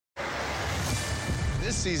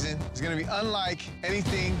This season is going to be unlike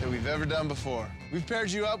anything that we've ever done before. We've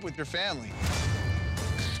paired you up with your family.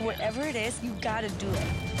 Whatever it is, you gotta do it.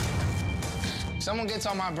 If someone gets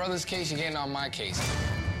on my brother's case, you're getting on my case.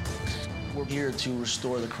 We're here to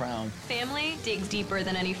restore the crown. Family digs deeper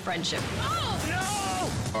than any friendship.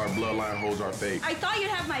 Oh, no! Our bloodline holds our fate. I thought you'd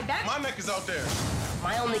have my back. My neck is out there.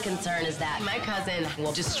 My only concern is that my cousin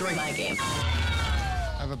will destroy my game.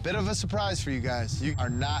 I have a bit of a surprise for you guys. You are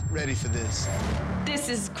not ready for this. This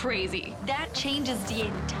is crazy. That changes the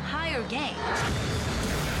entire game.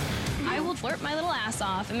 I will flirt my little ass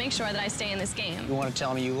off and make sure that I stay in this game. You want to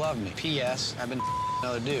tell me you love me? P.S. I've been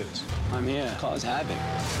other dudes. I'm here to cause havoc.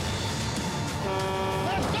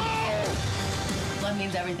 Let's go! Love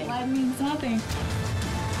means everything. Love means nothing.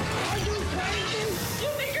 Are you crazy? You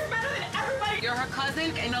think you're better than everybody? You're her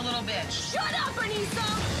cousin and a little bitch. Shut up,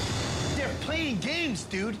 Anissa! They're playing games,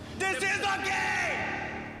 dude. This is a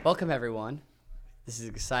game! Welcome, everyone. This is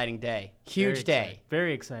an exciting day. Huge day.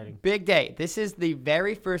 Very exciting. Big day. This is the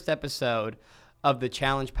very first episode of the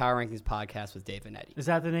Challenge Power Rankings podcast with Dave and Eddie. Is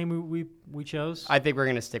that the name we chose? I think we're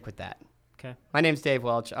going to stick with that. Okay. My name's Dave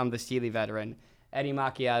Welch. I'm the Steely veteran. Eddie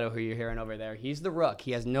Macchiato, who you're hearing over there, he's the rook.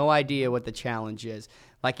 He has no idea what the challenge is.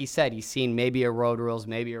 Like he said, he's seen maybe a Road Rules,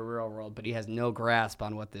 maybe a Real World, but he has no grasp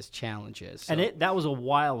on what this challenge is. So. And that was a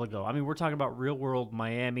while ago. I mean, we're talking about Real World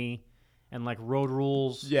Miami and like Road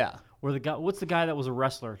Rules. Yeah. Where what's the guy that was a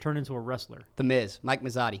wrestler, turned into a wrestler? The Miz, Mike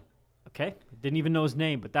Mazzotti. Okay. Didn't even know his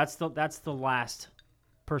name, but that's the last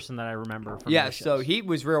person that I remember from Yeah, those so shows. he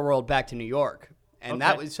was Real World back to New York. And Okay.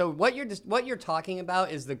 that was so what you're talking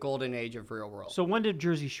about is the golden age of Real World. So when did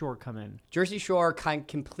Jersey Shore come in? Jersey Shore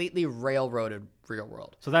completely railroaded Real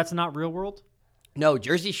World. So that's not Real World? No,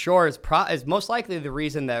 Jersey Shore is most likely the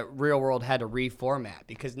reason that Real World had to reformat,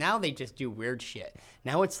 because now they just do weird shit.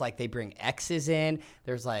 Now it's like they bring X's in.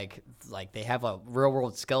 There's like they have a Real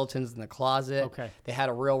World skeletons in the closet. Okay. They had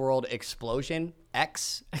a Real World explosion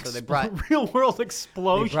X. So they brought Real World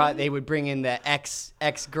explosion. They would bring in the ex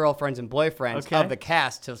girlfriends and boyfriends Okay. of the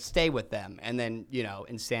cast to stay with them, and then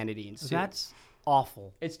insanity ensued. That's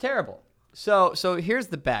awful. It's terrible. So here's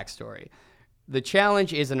the backstory. The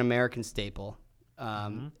challenge is an American staple.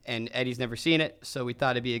 And Eddie's never seen it, so we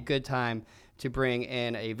thought it'd be a good time to bring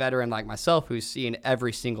in a veteran like myself who's seen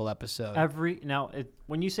every single episode.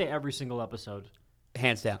 When you say every single episode,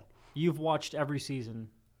 Hands down. you've watched every season.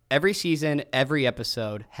 Every season, every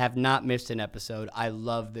episode, have not missed an episode. I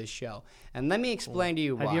love this show. And let me explain to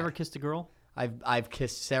you why. Have you ever kissed a girl? I've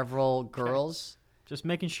kissed several girls. Just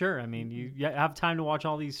making sure. I mean, you have time to watch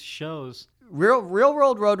all these shows. Real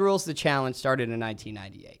World Road Rules, the challenge, started in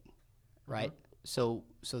 1998, right? So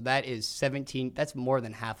that is 17. That's more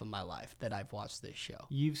than half of my life that I've watched this show.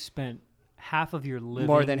 You've spent half of your living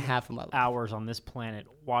More than half of my life. hours on this planet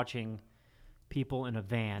watching people in a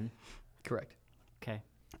van. Correct. Okay.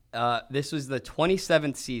 This was the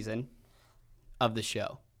 27th season of the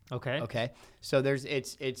show. Okay. Okay. So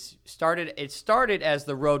it started as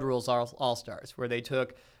the Road Rules All Stars, where they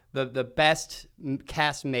took the best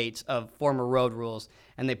cast mates of former Road Rules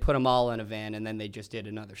and they put them all in a van, and then they just did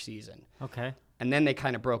another season. Okay. And then they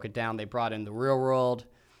kind of broke it down. They brought in the Real World,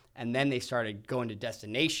 and then they started going to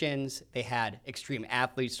destinations. They had extreme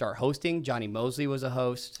athletes start hosting. Johnny Mosley was a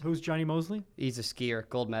host. Who's Johnny Mosley? He's a skier,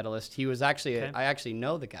 gold medalist. He was actually Okay. I actually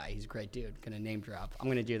know the guy. He's a great dude. Gonna name drop. I'm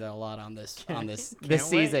gonna do that a lot on this this wait.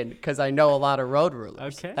 season because I know a lot of road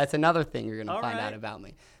rulers. Okay. That's another thing you're gonna All find right. out about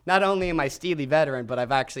me. Not only am I Steely veteran, but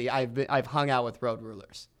I've hung out with road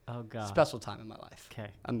rulers. Oh God. Special time in my life. Okay.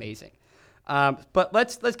 Amazing. But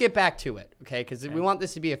let's get back to it, okay? Because we want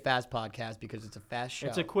this to be a fast podcast because it's a fast show.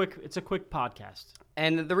 It's a quick podcast.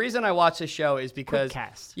 And the reason I watch this show is because Quick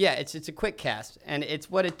cast. Yeah, it's a quick cast, and it's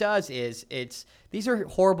what it does is these are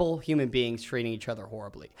horrible human beings treating each other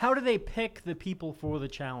horribly. How do they pick the people for the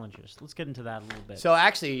challenges? Let's get into that a little bit. So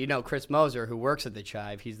actually, Chris Moser, who works at the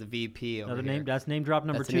CHIVE, he's the VP over here. That's name drop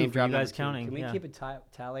number That's the 2 name for drop you number guys 2. counting. Can we Yeah. keep a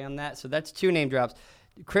tally on that? So that's 2 name drops.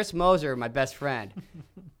 Chris Moser, my best friend,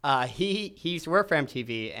 he used to work for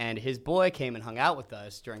MTV, and his boy came and hung out with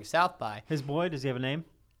us during South by. His boy, does he have a name?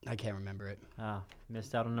 I can't remember it. Ah,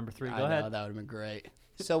 missed out on number 3. Go I know, ahead. that would have been great.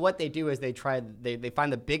 So what they do is they find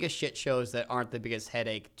the biggest shit shows that aren't the biggest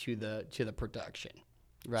headache to the production,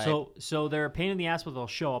 right? So they're a pain in the ass, but they'll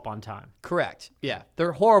show up on time. Correct. Yeah,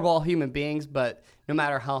 they're horrible human beings, but no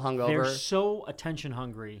matter how hungover, They're so attention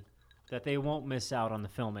hungry that they won't miss out on the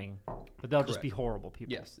filming, but they'll just be horrible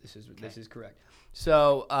people. Yes, this is correct.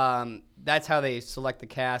 So that's how they select the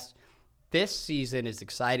cast. This season is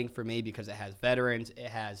exciting for me because it has veterans. It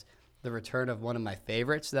has the return of one of my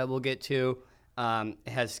favorites that we'll get to. It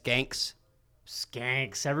has skanks.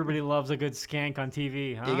 Skanks. Everybody loves a good skank on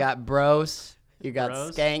TV, huh? You got bros. You got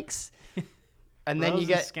Bros? skanks. And then Bros you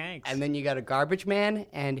get and skanks. and then you got a garbage man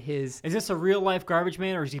and his. Is this a real life garbage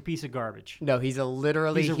man or is he a piece of garbage? No, he's a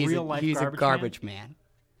real-life garbage man.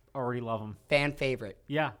 Already love him. Fan favorite.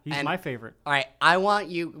 Yeah, he's And- my favorite. All right, I want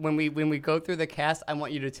you when we go through the cast, I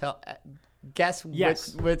want you to guess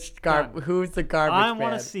Yes. who's the garbage man. I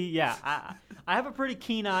want to see. Yeah, I have a pretty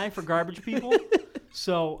keen eye for garbage people,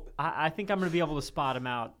 so I think I'm going to be able to spot him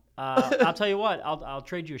out. I'll tell you what. I'll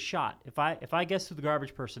trade you a shot. If I guess who the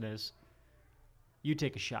garbage person is, you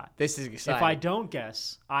take a shot. This is exciting. If I don't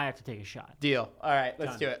guess, I have to take a shot. Deal. All right,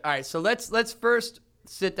 let's Done. do it. All right, so let's first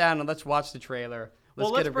sit down and let's watch the trailer.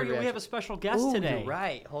 Let's get a bring good it. We have reaction. a special guest Ooh, today. You're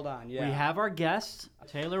right. Hold on. Yeah. We have our guest,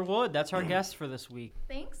 Taylor Wood. That's our guest for this week.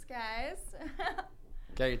 Thanks, guys.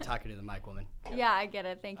 You're talking to the mic, woman. Yeah, I get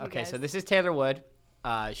it. Thank you, Okay, guys. so this is Taylor Wood.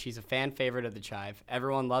 She's a fan favorite of the Chive.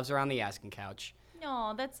 Everyone loves her on the Asking Couch.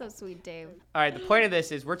 No, that's so sweet, Dave. All right, the point of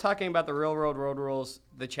this is we're talking about the Real World Road Rules,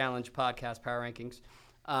 the Challenge podcast power rankings.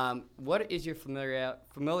 What is your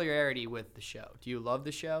familiarity with the show? Do you love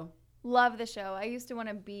the show? Love the show. I used to want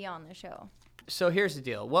to be on the show. So here's the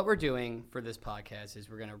deal. What we're doing for this podcast is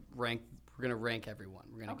we're gonna rank everyone.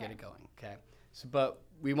 We're gonna get it going. Okay. So, but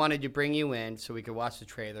we wanted to bring you in so we could watch the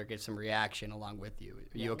trailer, get some reaction along with you.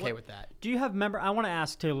 Are you okay with that? Do you have I want to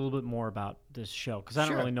ask Taylor a little bit more about this show because I don't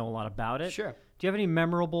Sure. really know a lot about it. Sure. Do you have any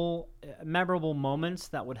memorable moments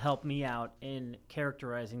that would help me out in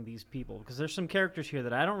characterizing these people? Because there's some characters here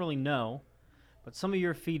that I don't really know, but some of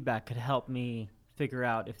your feedback could help me figure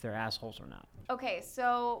out if they're assholes or not. Okay,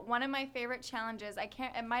 so one of my favorite challenges,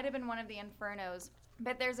 it might have been one of the Infernos,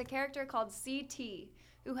 but there's a character called CT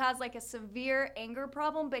who has like a severe anger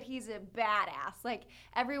problem, but he's a badass. Like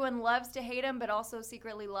everyone loves to hate him, but also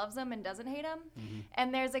secretly loves him and doesn't hate him. Mm-hmm.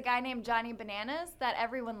 And there's a guy named Johnny Bananas that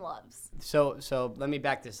everyone loves. So let me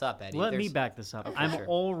back this up, Eddie. Let me back this up. Okay, I'm sure.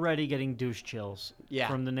 already getting douche chills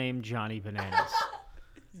from the name Johnny Bananas.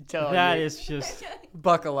 That is just...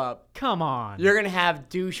 Buckle up. Come on. You're going to have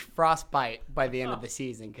douche frostbite by the end of the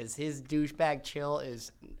season because his douchebag chill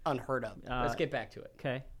is unheard of. Let's get back to it.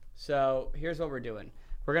 Okay. So here's what we're doing.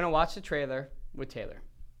 We're going to watch the trailer with Taylor,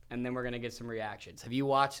 and then we're going to get some reactions. Have you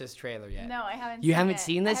watched this trailer yet? No, I haven't You seen haven't it.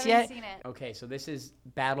 seen this I yet? haven't seen it. Okay, so this is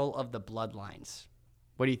Battle of the Bloodlines.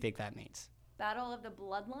 What do you think that means? Battle of the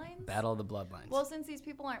Bloodlines? Battle of the Bloodlines. Well, since these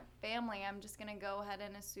people aren't family, I'm just going to go ahead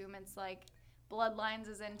and assume it's like Bloodlines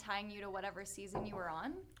is in tying you to whatever season you were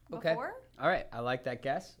on before. All right, I like that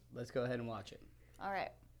guess. Let's go ahead and watch it. All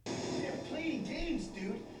right. They're playing games,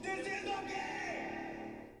 dude. This is a game!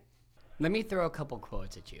 Let me throw a couple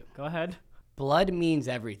quotes at you. Go ahead. Blood means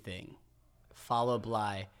everything, followed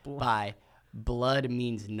by blood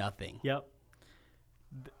means nothing. Yep.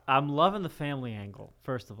 I'm loving the family angle,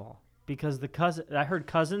 first of all, because I heard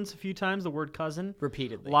cousins a few times, the word cousin.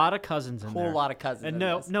 Repeatedly. A lot of cousins in there. Whole lot of cousins And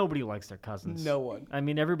in this. nobody likes their cousins. No one. I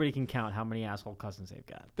mean, everybody can count how many asshole cousins they've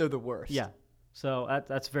got. They're the worst. Yeah. So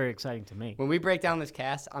that's very exciting to me. When we break down this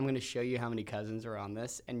cast, I'm going to show you how many cousins are on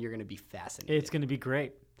this, and you're going to be fascinated. It's going to be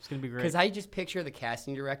great. It's going to be great. Because I just picture the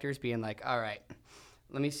casting directors being like, all right,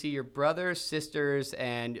 let me see your brothers, sisters,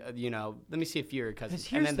 and, let me see a few of your cousins.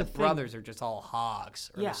 And then the brothers are just all hogs,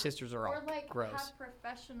 or the sisters are all Or like gross. have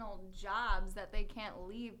professional jobs that they can't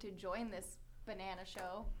leave to join this banana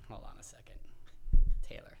show. Hold on a second.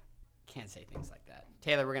 Taylor, can't say things like that.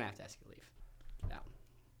 Taylor, we're going to have to ask you to leave. Get out.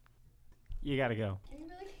 You got to go. Are you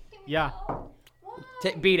really kicking me Yeah. out?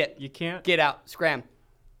 Why? Beat it. You can't. Get out. Scram.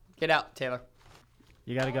 Get out, Taylor.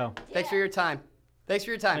 You got to go. Thanks for your time. Thanks for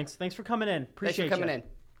your time. Thanks for coming in. Appreciate Thanks for coming you. in.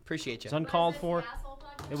 Appreciate you. It's uncalled for.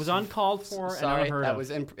 It was uncalled for Sorry, and unheard that of. was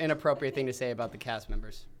an inappropriate thing to say about the cast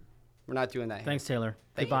members. We're not doing that here. Thanks, Taylor.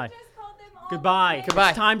 Thank Goodbye. You just called them all Goodbye. names. Goodbye.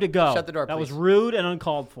 It's time to go. Shut the door, That was please. rude and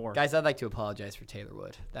uncalled for. Guys, I'd like to apologize for Taylor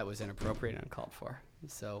Wood. That was inappropriate and uncalled for.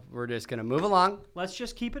 So we're just going to move along. Let's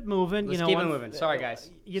just keep it moving. Let's keep it moving. Sorry, guys.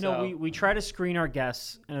 We try to screen our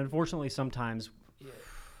guests, and unfortunately, sometimes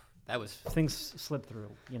That was... things slip through,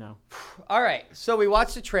 All right, so we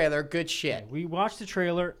watched the trailer. Good shit. We watched the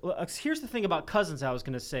trailer. Here's the thing about cousins I was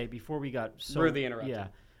going to say before we got so... Rudely interrupted.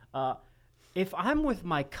 Yeah. If I'm with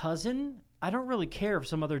my cousin, I don't really care if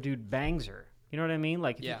some other dude bangs her. You know what I mean?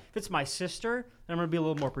 Like, if it's my sister, then I'm going to be a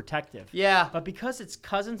little more protective. Yeah. But because it's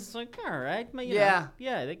cousins, it's like, all right. Yeah.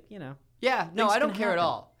 Yeah, no, Things I don't can care at happen.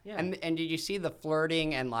 all. Yeah. And did you see the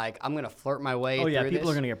flirting and like I'm gonna flirt my way Oh through yeah, this? people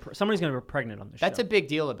are gonna get somebody's gonna get pregnant on this show. That's a big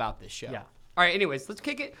deal about this show. Yeah. All right. Anyways, let's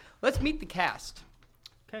kick it. Let's meet the cast.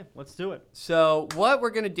 Okay, let's do it. So what we're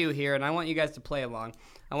gonna do here, and I want you guys to play along.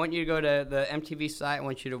 I want you to go to the MTV site. I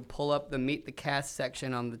want you to pull up the Meet the Cast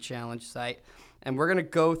section on the challenge site, and we're gonna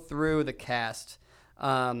go through the cast,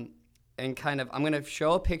 and kind of I'm gonna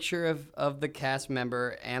show a picture of the cast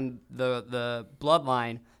member and the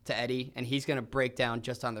bloodline to Eddie, and he's gonna break down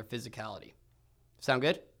just on their physicality. Sound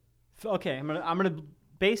good? Okay, I'm gonna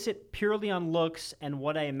base it purely on looks and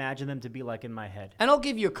what I imagine them to be like in my head. And I'll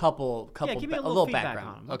give you Give me a little feedback background.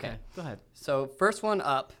 on 'em. Okay, go ahead. So first one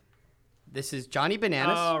up, this is Johnny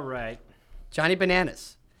Bananas. All right. Johnny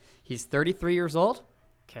Bananas. He's 33 years old.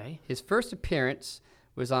 Okay. His first appearance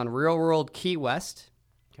was on Real World Key West.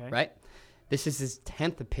 Okay. Right? This is his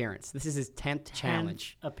 10th appearance. This is his 10th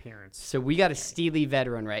challenge. Appearance. So we got a steely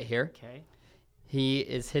veteran right here. Okay. He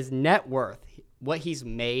is his net worth, what he's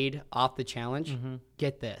made off the challenge.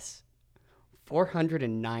 Get this.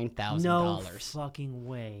 $409,000. No fucking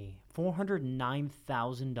way.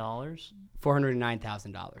 $409,000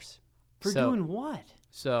 $409,000. for doing what?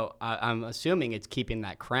 So I'm assuming it's keeping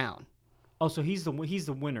that crown. Oh, so he's the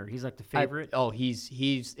winner. He's like the favorite.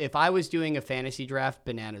 He's. If I was doing a fantasy draft,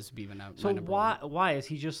 Bananas would be my number So one. why is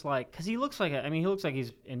he just like? Because he looks like he looks like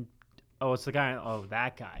he's in. Oh, it's the guy. Oh,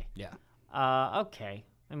 that guy. Yeah. Okay.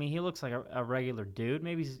 I mean, he looks like a regular dude.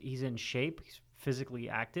 Maybe he's in shape. He's physically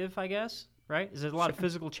active, I guess. Right? Is there a lot of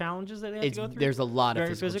physical challenges that they have to go through? There's a lot of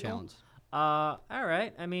Very physical challenges. All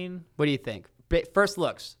right. I mean, What do you think? First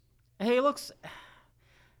looks. hey, it looks.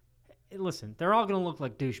 Listen, they're all gonna look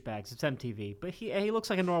like douchebags. It's MTV, but he looks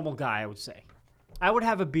like a normal guy. I would say. I would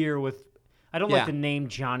have a beer with. I don't like the name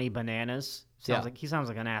Johnny Bananas. He sounds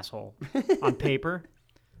like an asshole on paper,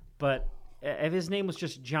 but if his name was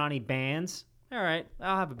just Johnny Bands, all right,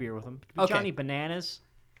 I'll have a beer with him. Okay. Johnny Bananas.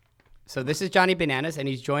 So this is Johnny Bananas, and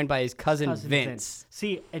he's joined by his cousin Vince.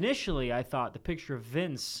 See, initially I thought the picture of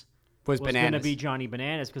Vince Was going to Bananas. be Johnny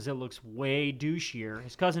Bananas because it looks way douchier.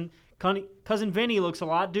 His cousin Vinny looks a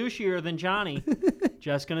lot douchier than Johnny.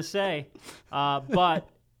 Just gonna say, but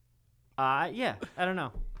yeah, I don't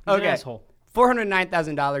know. He's an asshole.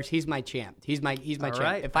 $409,000. He's my champ. He's my champ.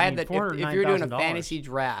 right. If I had if you were doing a $409,000. fantasy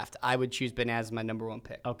draft, I would choose Bananas as my number one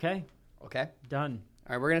pick. Okay, Okay. done.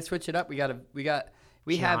 All right, we're gonna switch it up. We Johnny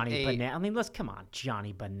have a Banana. I mean, come on,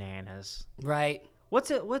 Johnny Bananas. right. What's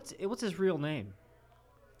his real name?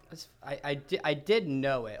 I did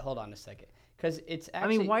know it. Hold on a second, because it's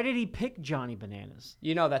actually. I mean, why did he pick Johnny Bananas?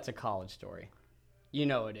 You know that's a college story. You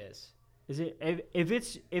know it is. Is it if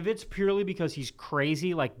it's purely because he's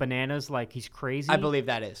crazy, like Bananas, like he's crazy? I believe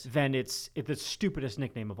that is. Then it's the stupidest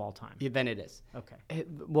nickname of all time. Yeah, then it is. Okay.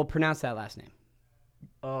 We'll pronounce that last name.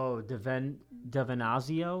 Oh,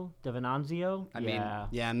 Devenazio? I mean,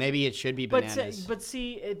 yeah, maybe it should be Bananas. But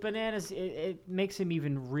see, Bananas, it makes him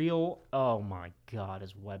even real. Oh my God,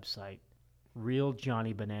 his website,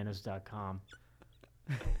 realjohnnyBananas.com.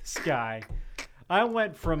 This guy, I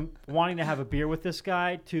went from wanting to have a beer with this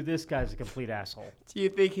guy to this guy's a complete asshole. Do you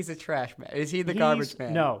think he's a trash man? Is he the garbage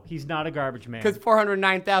man? No, he's not a garbage man. Because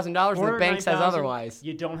 $409,000, and the bank says otherwise.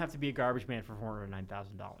 You don't have to be a garbage man for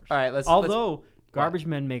 $409,000. All right, Although garbage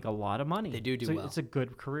men make a lot of money. They do well. It's a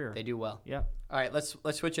good career. They do well. Yeah. All right, let's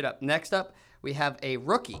switch it up. Next up, we have a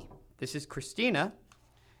rookie. This is Christina.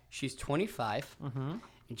 She's 25, and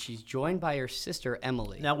she's joined by her sister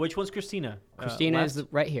Emily. Now, which one's Christina? Christina is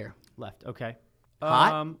right here. Left. Okay.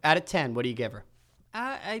 Hot? Out of 10, what do you give her?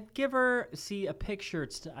 I'd give her a picture.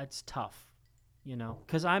 It's tough, you know,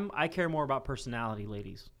 because I care more about personality,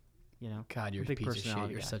 ladies. You know. God, you're a big piece of shit.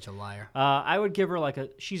 personality You're guy. such a liar. I would give her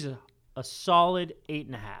she's a solid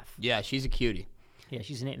 8.5. Yeah, she's a cutie. Yeah,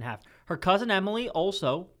 she's an 8.5. Her cousin Emily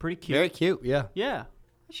also pretty cute. Very cute. Yeah. Yeah,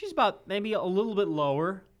 she's about maybe a little bit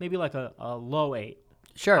lower, maybe like a low 8.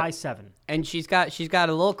 Sure. High 7. And she's got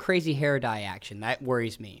a little crazy hair dye action. That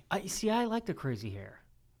worries me. I like the crazy hair.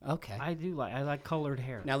 Okay. I like colored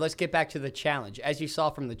hair. Now let's get back to the challenge. As you saw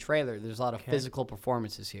from the trailer, there's a lot of physical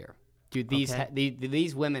performances here. Dude,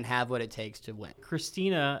 these women have what it takes to win.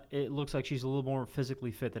 Christina, it looks like she's a little more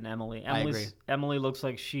physically fit than Emily. I agree. Emily looks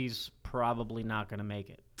like she's probably not going to make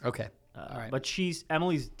it. Okay. All right. But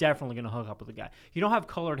Emily's definitely going to hook up with a guy. You don't have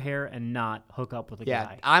colored hair and not hook up with a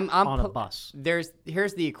guy I'm on a bus.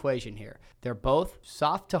 Here's the equation here. They're both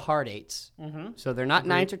soft to hard 8s. So they're not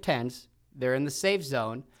 9s or 10s. They're in the safe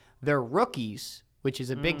zone. They're rookies, which is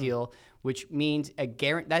a big deal, which means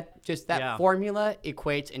that formula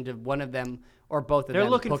equates into one of them or both of them. They're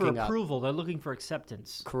looking for hooking up. approval. They're looking for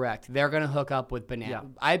acceptance. Correct. They're gonna hook up with Banana.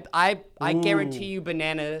 Yeah. I guarantee you,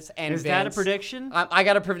 Bananas and Is Vince. that a prediction? I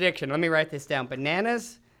got a prediction. Let me write this down.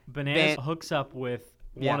 Bananas hooks up with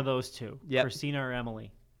one of those two, Christina or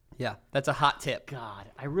Emily. Yeah, that's a hot tip. God,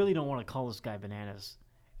 I really don't want to call this guy Bananas.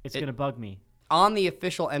 It's gonna bug me. On the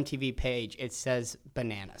official MTV page, it says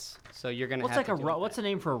Bananas. So you're gonna What's have to what's the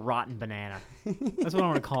name for a rotten banana? That's what I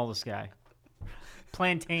want to call this guy.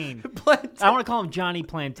 Plantain. Plantain. I want to call him Johnny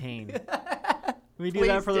Plantain. Can we do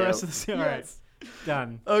that for the rest of the series? All right.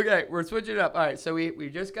 Done. Okay, we're switching it up. All right, so we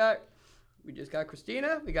just got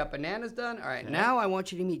Christina. We got bananas done. All right, now I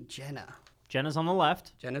want you to meet Jenna. Jenna's on the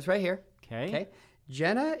left. Jenna's right here. Okay.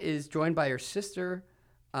 Jenna is joined by her sister.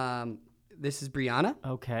 This is Brianna.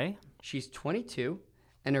 Okay. She's 22,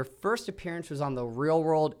 and her first appearance was on the Real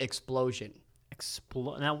World Explosion.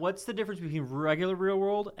 Now, what's the difference between regular Real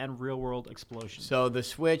World and Real World Explosion? So the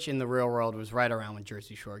switch in the Real World was right around when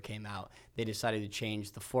Jersey Shore came out. They decided to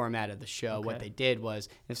change the format of the show. Okay. What they did was,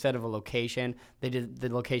 instead of a location, the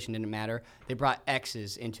location didn't matter. They brought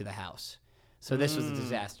exes into the house. So this was a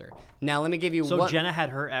disaster. Now, let me give you So Jenna had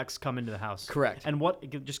her ex come into the house. Correct. And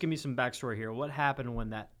just give me some backstory here. What happened when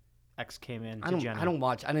that ex came in to Jenna? I didn't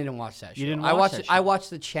watch that show. You didn't watch that show? I watch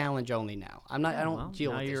the challenge only now. I don't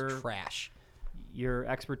deal with this trash. Your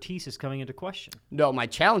expertise is coming into question. No, my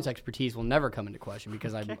challenge expertise will never come into question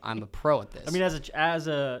because I'm a pro at this. I mean, as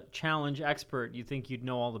a challenge expert, you think you'd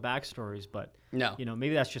know all the backstories, but no,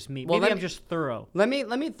 maybe that's just me. Well, maybe I'm just thorough. Let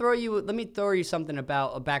me throw you something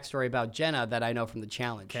about a backstory about Jenna that I know from the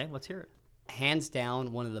challenge. Okay, let's hear it. Hands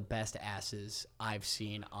down, one of the best asses I've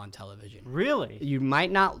seen on television. Really? You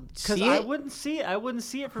might not see it. Because I wouldn't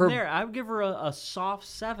see it from there. I would give her a soft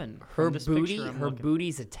 7. Her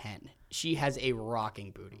booty's a 10. She has a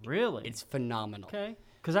rocking booty. Really? It's phenomenal. Okay.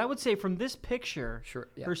 Because I would say from this picture,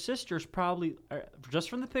 yeah. her sister's probably, just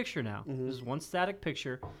from the picture now, this is one static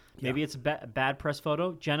picture. Maybe it's a bad press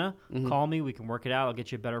photo. Jenna, call me. We can work it out. I'll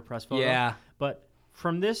get you a better press photo. Yeah. But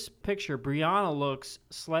from this picture, Brianna looks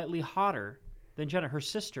slightly hotter than Jenna. Her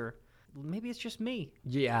sister, maybe it's just me.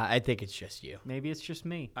 Yeah, I think it's just you. Maybe it's just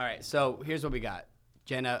me. All right, so here's what we got.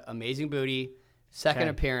 Jenna, amazing booty. Second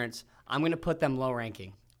appearance. I'm going to put them low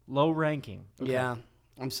ranking. Low ranking. Okay. Yeah.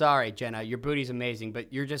 I'm sorry, Jenna. Your booty's amazing,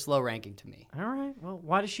 but you're just low ranking to me. All right. Well,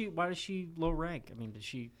 why does she low rank? I mean, does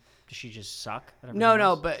she just suck?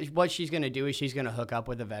 No. But what she's gonna do is she's gonna hook up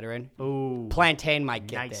with a veteran. Oh, Plantain might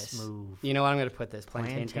get nice this move. You know what? I'm gonna put this.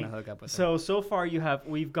 Plantain's gonna hook up with her. So far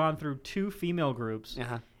we've gone through 2 female groups,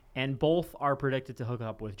 and both are predicted to hook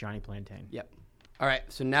up with Johnny Plantain. Yep. All right.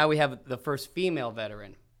 So now we have the first female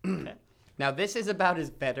veteran. Okay. Now this is about as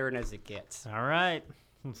veteran as it gets. All right.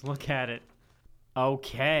 Let's look at it.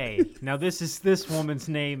 Okay. Now this woman's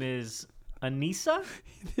name is Anissa?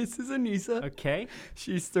 This is Anissa. Okay.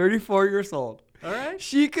 She's 34 years old. All right.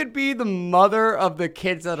 She could be the mother of the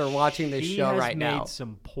kids that are watching this show right now. She has made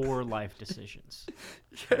some poor life decisions.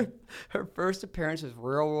 Her first appearance was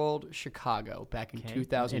Real World Chicago back in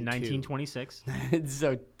 2002. In 1926.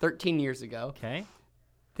 So 13 years ago. Okay.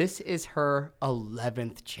 This is her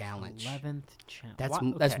 11th challenge. 11th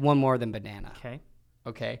challenge. That's one more than Banana. Okay.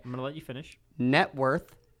 I'm going to let you finish. Net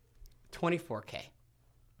worth, $24K.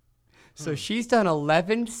 So she's done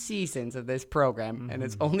 11 seasons of this program, and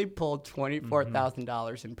it's only pulled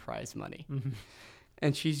 $24,000 in prize money.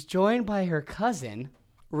 And she's joined by her cousin,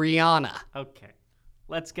 Rihanna. Okay.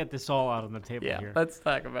 Let's get this all out on the table here. Let's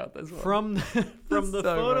talk about this one. From the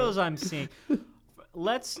photos I'm seeing,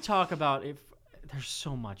 let's talk about if there's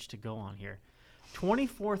so much to go on here.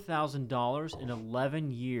 $24,000 in 11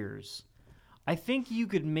 years. I think you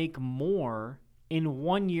could make more in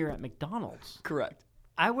 1 year at McDonald's. Correct.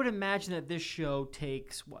 I would imagine that this show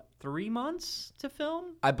takes, 3 months to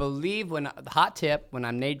film? I believe hot tip, when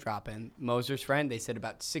I'm name dropping, Moser's friend, they said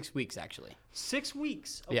about 6 weeks, actually. 6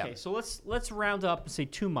 weeks? Okay, Yeah. so let's round up and say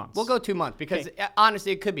 2 months. We'll go 2 months because,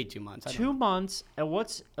 honestly, it could be 2 months. 2 months, and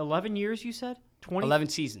what's 11 years you said? 11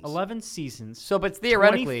 seasons. 11 seasons. So, but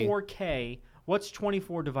theoretically... 24K. What's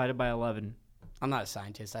 24 divided by 11? I'm not a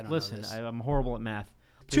scientist. I don't Listen, know this. I'm horrible at math.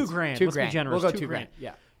 $2 grand. $2 Let's grand. be generous. We'll go $2 grand.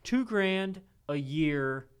 Yeah. $2 grand a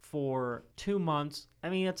year for 2 months. I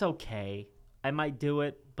mean, it's okay. I might do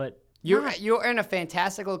it, but you're in a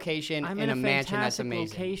fantastic location I'm in a mansion that's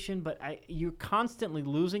amazing. Location, but you're constantly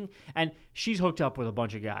losing. And she's hooked up with a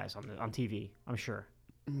bunch of guys on TV. I'm sure.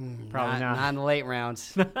 Probably not in the late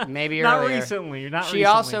rounds. Maybe not earlier. Recently. She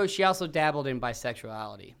also dabbled in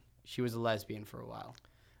bisexuality. She was a lesbian for a while.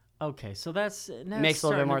 Okay, so that's makes a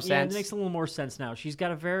little bit more sense. It makes a little more sense now. She's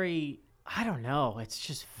got a very, I don't know, it's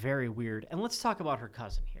just very weird. And let's talk about her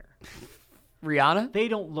cousin here. Rihanna? They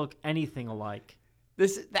don't look anything alike.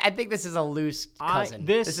 I think this is a loose cousin.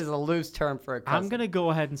 This is a loose term for a cousin. I'm going to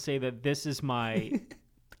go ahead and say that this is my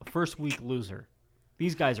first week loser.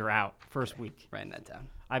 These guys are out first week. Writing that down.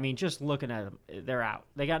 I mean, just looking at them, they're out.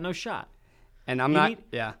 They got no shot. And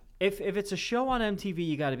If it's a show on MTV,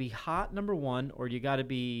 you got to be hot, number one, or you got to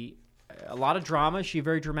be a lot of drama. Is she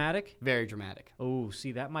very dramatic? Very dramatic. Oh,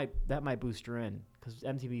 see, that might boost her in because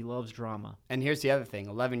MTV loves drama. And here's the other thing: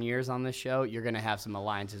 11 years on this show, you're gonna have some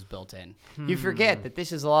alliances built in. You forget that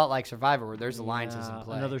this is a lot like Survivor, where there's alliances in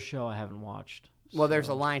play. Another show I haven't watched. Well, there's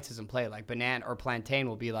alliances in play. Like Banana or Plantain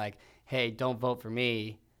will be like, "Hey, don't vote for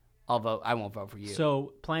me. I won't vote for you."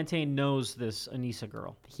 So Plantain knows this Anissa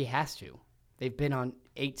girl. He has to. They've been on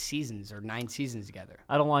 8 seasons or 9 seasons together.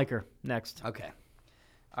 I don't like her. Next. Okay.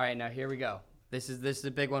 All right, now here we go. This is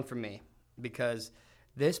a big one for me because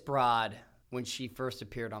this broad, when she first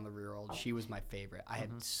appeared on The Real World, she was my favorite. I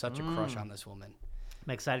had such a crush on this woman.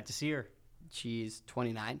 I'm excited to see her. She's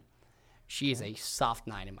 29. She is a soft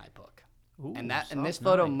 9 in my book. Ooh, and this soft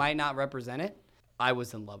photo 9. might not represent it. I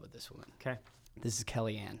was in love with this woman. Okay. This is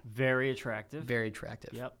Kellyanne. Very attractive. Very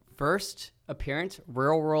attractive. Yep. First appearance,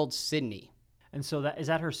 Real World Sydney. And so is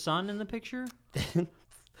that her son in the picture?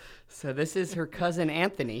 So this is her cousin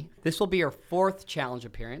Anthony. This will be her 4th challenge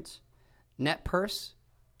appearance. Net purse,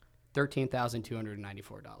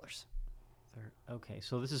 $13,294. Okay,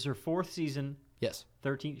 so this is her 4th season. Yes.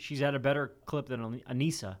 13. She's at a better clip than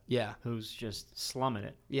Anissa. Yeah. Who's just slumming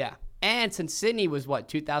it. Yeah. And since Sydney was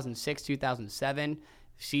 2006, 2007,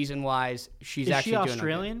 season-wise, she's Is actually she doing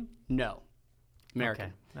Australian? Okay. No. American.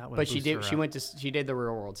 Okay, that would But she boost her did. up. She did the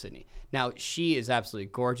Real World Sydney. Now she is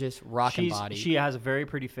absolutely gorgeous, rockin' body. She has a very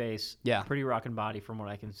pretty face. Yeah. Pretty rockin' body from what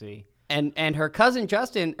I can see. And her cousin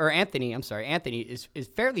Anthony is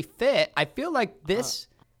fairly fit. I feel like this.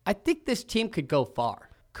 I think this team could go far.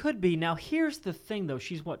 Could be. Now here's the thing though.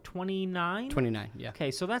 She's what, 29? 29. Yeah.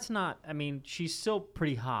 Okay, so that's not. I mean, she's still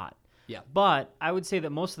pretty hot. Yeah. But I would say that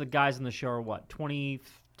most of the guys in the show are what,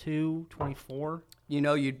 22, 24, You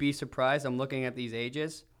know, you'd be surprised. I'm looking at these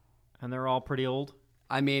ages. and they're all pretty old.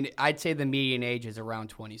 I mean, I'd say the median age is around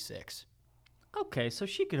 26. Okay, so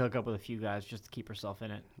she could hook up with a few guys just to keep herself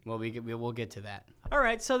in it. Well, we'll get to that. All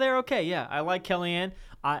right, so they're okay. Yeah, I like Kellyanne.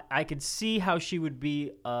 I could see how she would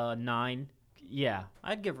be a 9. Yeah,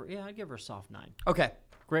 I'd give her a soft 9. Okay.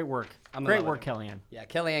 Great work. I'm Great gonna work, love Kellyanne. Yeah,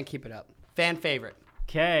 Kellyanne, keep it up. Fan favorite.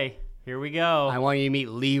 Okay, here we go. I want you to meet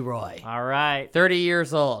Leroy. All right. 30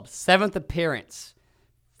 years old. 7th appearance.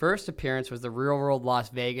 First appearance was the Real World Las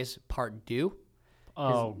Vegas Part 2.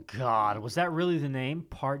 Oh, God. Was that really the name?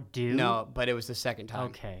 Part 2? No, but it was the second time.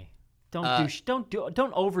 Okay. Don't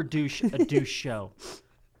overdouche a douche show.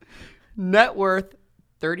 Net worth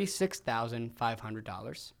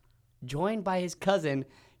 $36,500. Joined by his cousin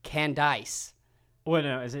Candice. Wait,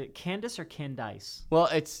 no, is it Candace or Candice? Well,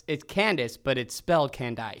 it's Candice, but it's spelled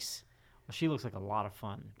Candice. Well, she looks like a lot of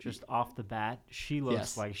fun. Just off the bat, she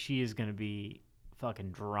looks like she is going to be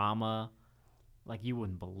fucking drama like you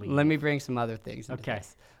wouldn't believe. Let me bring some other things into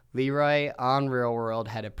this. Leroy on Real World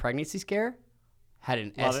had a pregnancy scare, had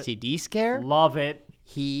an Love STD scare. Love it.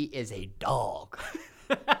 He is a dog.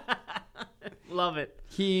 Love it.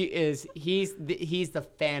 He's the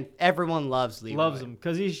fan. Everyone loves Leroy. Loves him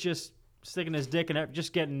because he's just sticking his dick in it,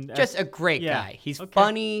 just getting... Just a great guy. He's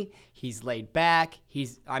funny. He's laid back.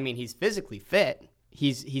 He's physically fit.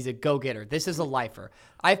 He's a go-getter. This is a lifer.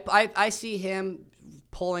 I see him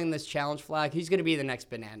pulling this challenge flag. He's going to be the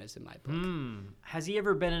next Bananas in my book. Has he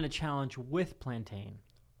ever been in a challenge with Plantain?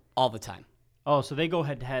 All the time. Oh, so they go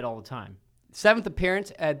head-to-head all the time. 7th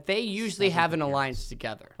appearance. They usually have an alliance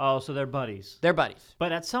together. Oh, so they're buddies. They're buddies.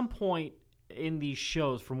 But at some point in these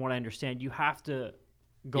shows, from what I understand, you have to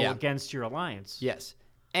go against your alliance. Yes.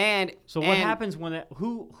 And so what happens when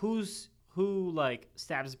who like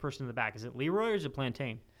stabs the person in the back? Is it Leroy or is it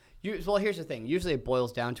Plantain? Well, here's the thing. Usually it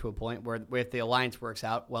boils down to a point where if the alliance works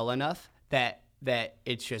out well enough that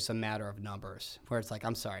it's just a matter of numbers. Where it's like,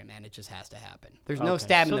 I'm sorry, man, it just has to happen. There's no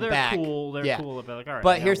stab in the back. Cool. They're cool. They're like, all right.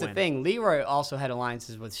 But here's the thing. Leroy also had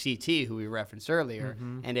alliances with CT, who we referenced earlier.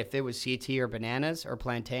 And if it was CT or Bananas or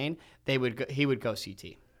Plantain, he would go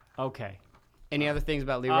CT. Okay. Any other things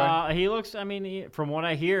about Leroy? He looks, from what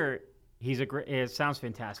I hear, it sounds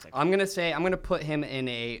fantastic. I'm going to put him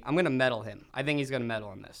I'm going to medal him. I think he's going to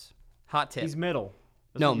medal in this. Hot tip. He's middle.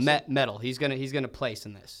 No, medal. He's gonna place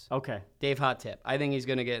in this. Okay. Dave, hot tip. I think he's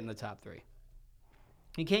gonna get in the top 3.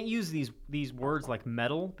 You can't use these words like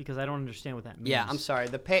medal because I don't understand what that means. Yeah, I'm sorry.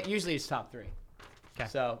 Usually it's top 3. Okay.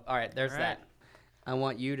 So, all right, there's that. I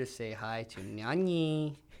want you to say hi to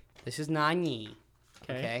Nani. This is Nani.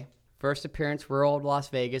 Okay. First appearance, World Las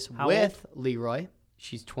Vegas with Leroy.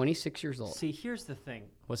 She's 26 years old. See, here's the thing.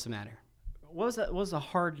 What's the matter? What was a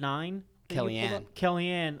hard 9? Kellyanne.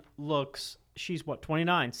 Kellyanne looks. She's what,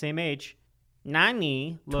 29, same age.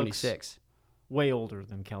 Nani looks 26. Way older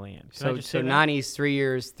than Kellyanne. So Nani's 3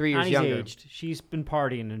 years younger. Aged. She's been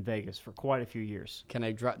partying in Vegas for quite a few years. Can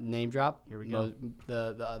I name drop? Here we go.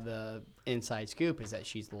 The inside scoop is that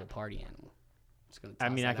she's a little party animal. I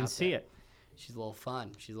can see it. She's a little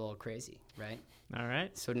fun. She's a little crazy, right? All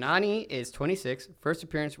right. So Nani is 26, first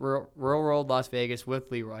appearance, Real World Las Vegas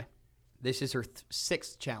with Leroy. This is her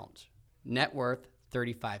sixth challenge. Net worth,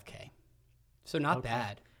 $35K. So not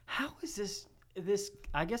bad. How is this?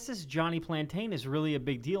 I guess this Johnny Plantain is really a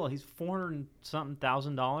big deal. He's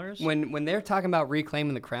 $400,000. When they're talking about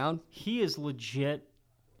reclaiming the crown, He is legit.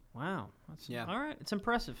 Wow. Yeah. All right. It's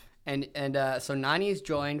impressive. and so Nani is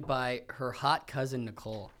joined by her hot cousin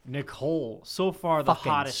Nicole. Nicole, so far the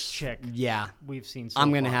Fucking hottest chick Yeah, we've seen so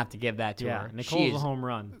I'm gonna far. have to give that to Yeah, her. Nicole's She a is home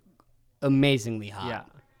run. amazingly hot.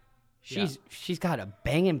 Yeah. She's got a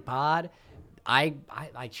banging bod. I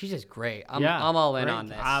like. She's just great. I'm all in great. on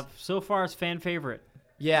this. So far, it's fan favorite.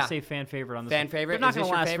 Yeah. I say fan favorite on this. Fan one. favorite? They're not Is going this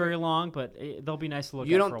to your last favorite? very long, but they'll be nice to look at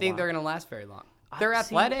You for don't a think while. they're gonna last very long? They're see,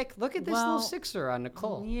 athletic. Look at this little well, sixer on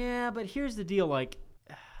Nicole. Yeah, but here's the deal. Like,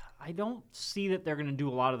 I don't see that they're going to do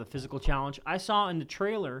a lot of the physical challenge. I saw in the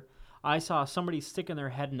trailer, I saw somebody sticking their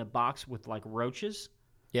head in a box with, like, roaches.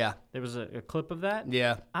 Yeah. There was a clip of that.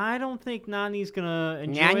 Yeah. I don't think Nani's going to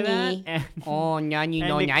enjoy that. And, Nani, and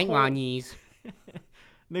no Nicole- Nani's.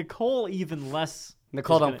 Nicole even less.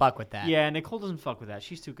 Nicole is don't gonna- fuck with that. Yeah, Nicole doesn't fuck with that.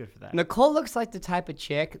 She's too good for that. Nicole looks like the type of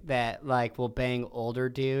chick that like will bang older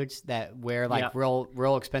dudes that wear like Yep.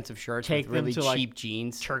 real expensive shirts Take with really them cheap to, like,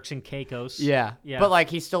 jeans. Turks and Caicos. Yeah. Yeah. But like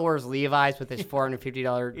he still wears Levi's with his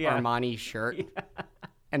 $450 Yeah. Armani shirt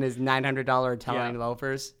and his $900 Italian Yeah.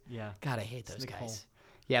 loafers. Yeah. God, I hate those Nicole. guys.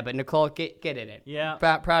 Yeah, but Nicole, get in it. Yeah.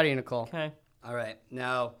 Proud of you, Nicole. Okay. All right.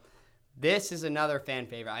 Now, this is another fan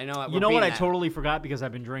favorite. I know. You know what I totally forgot because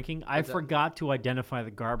I've been drinking? I forgot to identify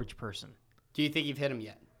the garbage person. Do you think you've hit him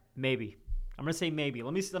yet? Maybe. I'm going to say maybe.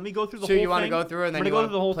 Let me go through the So whole thing. you wanna go through it and then I'm you going wanna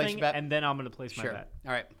to go through the whole place thing your bet? and then I'm going to place my Sure. bet.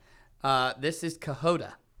 All right. This is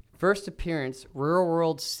Kahota. First appearance, Real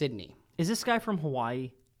World Sydney, Is this guy from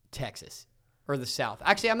Hawaii? Texas, or the South.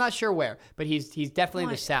 Actually, I'm not sure where, but he's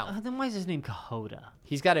definitely the South. Then why is his name Kahota?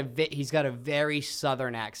 He's got a very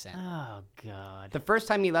Southern accent. Oh, God. The first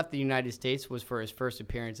time he left the United States was for his first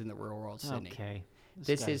appearance in the Real World Sydney. Okay.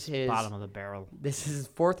 This guy's is his bottom of the barrel. This is his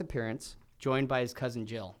fourth appearance, joined by his cousin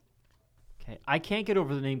Jill. Okay. I can't get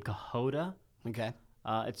over the name Kahota. Okay.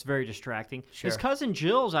 It's very distracting. Sure. His cousin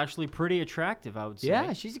Jill's actually pretty attractive, I would say.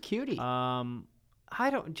 Yeah, she's a cutie. I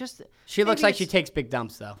don't just. She looks maybe like she takes big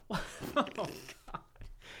dumps, though. Oh, God.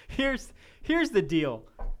 Here's the deal.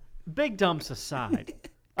 Big dumps aside,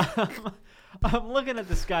 I'm looking at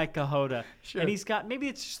this guy Kahota, and he's got maybe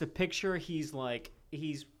it's just a picture. He's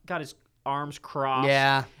got his arms crossed,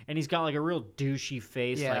 Yeah. and he's got like a real douchey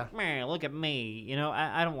face, Yeah. like man, look at me. You know,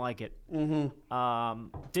 I don't like it.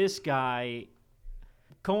 Mm-hmm. This guy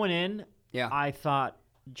going in, Yeah. I thought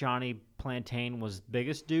Johnny Plantain was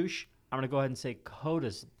biggest douche. I'm gonna go ahead and say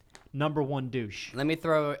Kahota's number one douche. Let me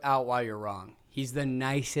throw it out while you're wrong. He's the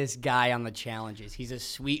nicest guy on the challenges. He's a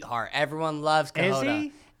sweetheart. Everyone loves Kahota.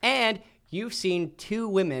 he? And you've seen 2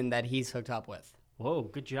 women that he's hooked up with. Whoa,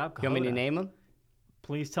 good job, Kahota. You want me to name them?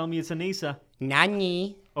 Please tell me it's Anissa.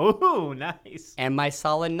 Nani Oh, nice. and my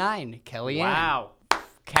solid 9, Kellyanne. Wow.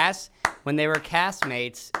 When they were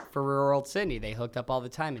castmates for Real World Sydney, they hooked up all the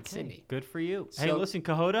time in Sydney. Good for you. Hey, So- listen,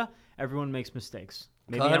 Kahota, everyone makes mistakes.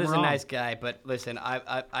 Maybe I'm Kahota's a wrong. nice guy, but listen,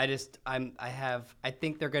 I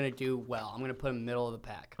think they're gonna do well. I'm gonna put them middle of the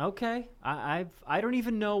pack. Okay. I don't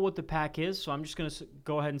even know what the pack is, so I'm just going to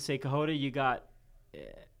go ahead and say Kahota, you got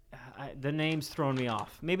the name's throwing me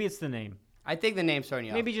off. Maybe it's the name. I think the name's throwing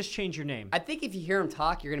you off. Maybe just change your name. I think if you hear him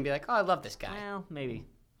talk, you're gonna be like, oh, I love this guy. Well, maybe.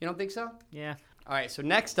 You don't think so? Yeah. All right, so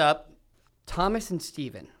next up, Thomas and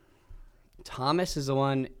Steven. Thomas is the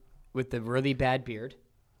one with the really bad beard.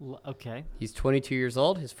 Okay. He's 22 years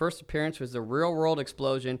old. His first appearance was the Real World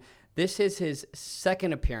Explosion. This is his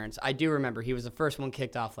second appearance. I do remember he was the first one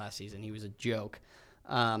kicked off last season. He was a joke.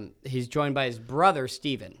 He's joined by his brother,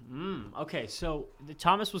 Steven. Okay, so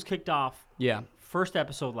Thomas was kicked off Yeah. first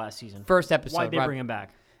episode last season. First episode. Why'd they right- bring him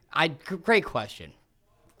back? Great question.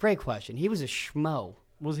 Great question. He was a schmo.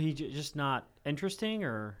 Was he just not interesting,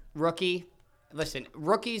 or? Rookie. Listen,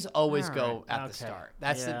 rookies always All go right, at the okay. start.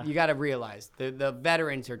 That's Yeah. you got to realize the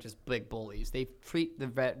veterans are just big bullies. They treat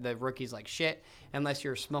the rookies like shit. Unless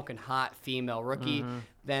you're a smoking hot female rookie,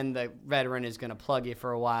 then the veteran is gonna plug you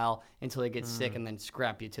for a while until he gets sick and then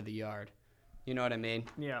scrap you to the yard. You know what I mean?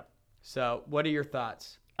 Yeah. So, what are your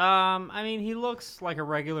thoughts? I mean, he looks like a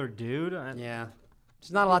regular dude. Yeah,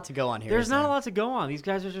 there's not a lot to go on here. There's is not there? a lot to go on. These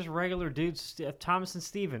guys are just regular dudes. Thomas and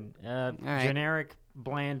Steven. right. Generic,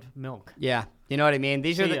 bland milk. Yeah, you know what I mean.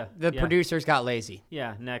 These are See ya. the Yeah. producers got lazy.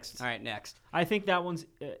 Yeah, next. All right, next. I think that one's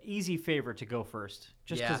easy favorite to go first,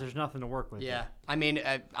 just Yeah. because there's nothing to work with. Yeah, I mean,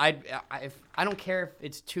 I don't care if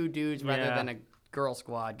it's 2 dudes rather Yeah. than a girl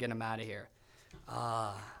squad. Get them out of here.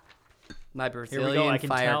 My Here we go. Brazilian I can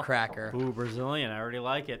firecracker. tell. Ooh, Brazilian. I already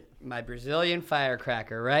like it. My Brazilian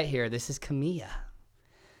firecracker right here. This is Camilla.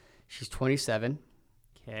 She's 27.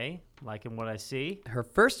 Okay, liking what I see. Her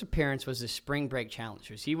first appearance was the Spring Break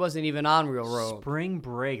Challengers. He wasn't even on Real Road. Spring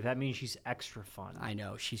Break. That means she's extra fun. I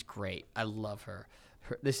know. She's great. I love her.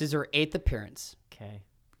 This is her 8th appearance. Okay.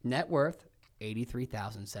 Net worth,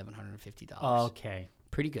 $83,750. Okay.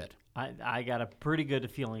 Pretty good. I got a pretty good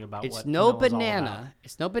feeling about It's what no Camilla's all about. banana.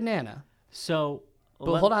 It's no banana. So,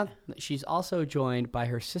 But hold on. She's also joined by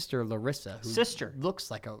her sister, Larissa, who looks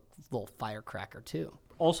like a little firecracker, too.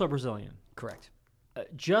 Also Brazilian. Correct.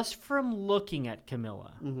 Just from looking at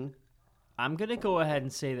Camilla, I'm going to go ahead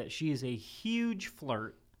and say that she is a huge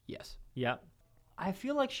flirt. Yes. Yep. I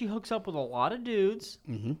feel like she hooks up with a lot of dudes.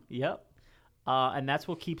 Yep. And that's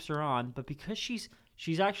what keeps her on. But because she's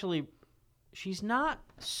not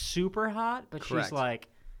super hot, but Correct. she's like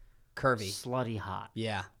curvy, slutty hot.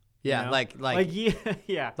 Yeah. You know? Like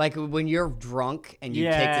yeah. Like when you're drunk and you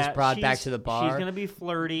take this broad back to the bar. She's gonna be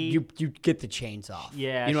flirty. You get the chains off.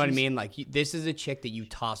 Yeah. You know what I mean? Like this is a chick that you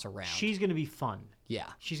toss around. She's gonna be fun. Yeah.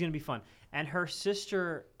 She's gonna be fun. And her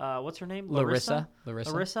sister, what's her name? Larissa.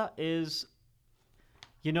 Larissa is.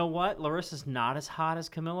 You know what? Larissa's not as hot as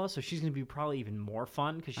Camilla, so she's gonna be probably even more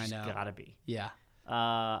fun because she's gotta be. Yeah.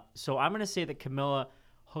 So I'm gonna say that Camilla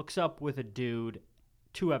hooks up with a dude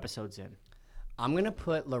 2 episodes in. I'm gonna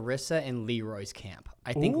put Larissa in Leroy's camp.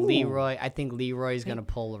 I think Leroy's gonna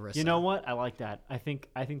pull Larissa. You know what? I like that. I think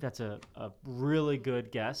that's a really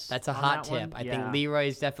good guess. That's a hot tip. I think Leroy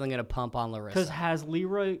is definitely gonna pump on Larissa. Because has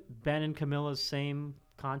Leroy been in Camilla's same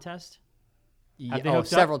contest?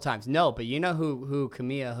 Several times. No, but you know who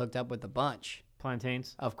Camilla hooked up with a bunch?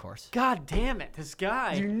 Plantains? Of course. God damn it, this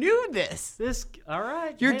guy. You knew this. All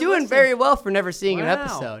right. You're doing very well for never seeing an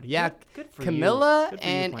episode. Yeah. Good for Camilla you.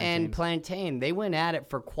 and Plantain, they went at it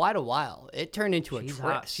for quite a while. It turned into a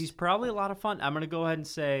tryst. She's probably a lot of fun. I'm going to go ahead and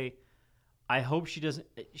say, I hope she doesn't.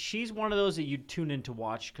 She's one of those that you tune in to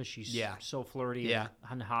watch because she's so flirty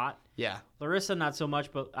and hot. Yeah. Larissa, not so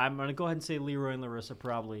much, but I'm going to go ahead and say Leroy and Larissa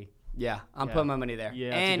probably. Yeah, I'm putting my money there.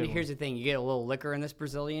 Yeah, and here's the thing. You get a little liquor in this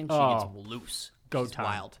Brazilian, she gets loose. She's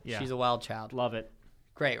wild. Yeah. She's a wild child. Love it.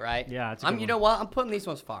 Great, right? Yeah, it's a good You know what? I'm putting these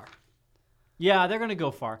ones far. Yeah, they're gonna go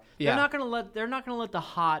far. Yeah. They're not gonna let the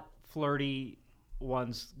hot, flirty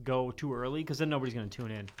ones go too early because then nobody's gonna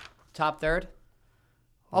tune in. Top third?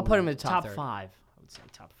 I'll put them in the top third. 5. I would say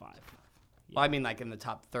top 5. Yeah. Well, I mean like in the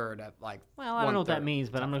top third at like Well, I don't know what that means,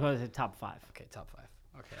 but I'm gonna go to top 5. Okay, top 5.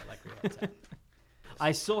 Okay, I like where you're at.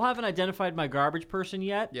 I still haven't identified my garbage person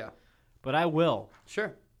yet. Yeah. But I will.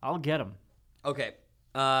 Sure. I'll get him. Okay.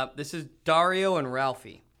 This is Dario and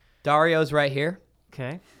Ralphie. Dario's right here.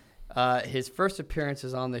 Okay. His first appearance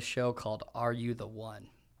is on this show called Are You the One?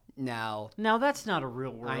 Now that's not a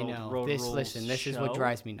real world. I know. Road This rules is what show.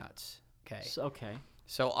 drives me nuts. Okay. Okay.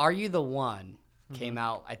 So Are You the One came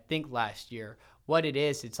out I think last year. What it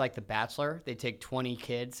is, it's like The Bachelor. They take 20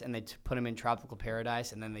 kids and they put them in tropical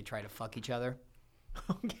paradise and then they try to fuck each other.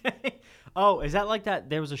 Okay. Oh, is that like that?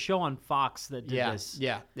 There was a show on Fox that did this.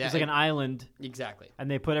 Yeah. It was like an island. Exactly. And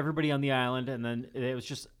they put everybody on the island, and then it was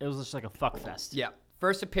just like a fuck fest. Yeah.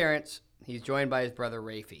 First appearance, he's joined by his brother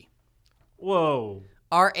Rafy. Whoa.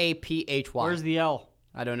 Raphy. Where's the L?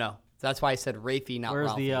 I don't know. That's why I said Rafy, not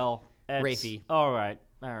Where's Ralphie. the L? Rafy. All right.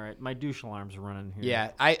 My douche alarm's running here.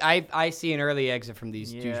 Yeah. I see an early exit from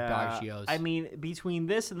these douchebag shows. I mean, between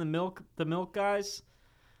this and the milk guys,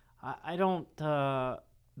 I don't.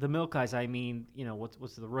 The milk guys. I mean, you know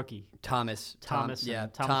what's the rookie? Thomas. Yeah.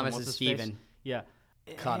 Thomas is Steven. Yeah.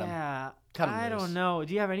 Cut him. Yeah. Cut him I loose. don't know.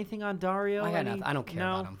 Do you have anything on Dario? I got nothing. I don't care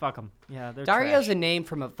about him. Fuck him. Yeah. They're Dario's trash. a name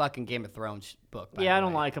from a fucking Game of Thrones book. By Yeah, the I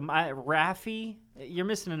don't way. like him. Raffy, you're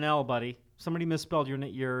missing an L, buddy. Somebody misspelled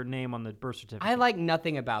your name on the birth certificate. I like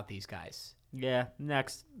nothing about these guys. Yeah.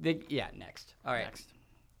 Next. Next. All right. Next.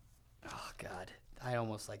 Oh God, I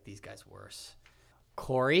almost like these guys worse.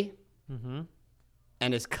 Corey.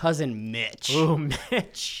 And his cousin Mitch. Ooh,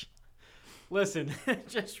 Mitch. Listen,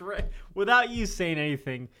 without you saying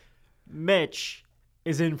anything, Mitch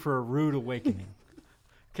is in for a rude awakening.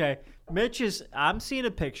 Okay, I'm seeing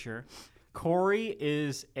a picture. Corey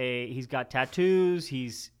he's got tattoos.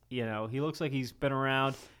 He looks like he's been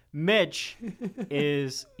around. Mitch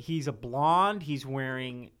he's a blonde. He's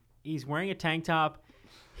wearing a tank top.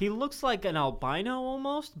 He looks like an albino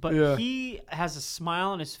almost, but he has a smile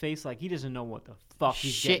on his face like he doesn't know what the fuck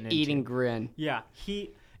he's getting into. Shit-eating grin. Yeah,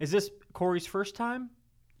 is this Corey's first time?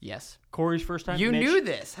 Yes. Corey's first time? You knew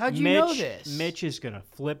this. How'd you know this? Mitch is going to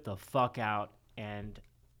flip the fuck out, and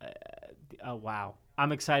wow.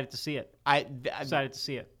 I'm excited to see it. Excited to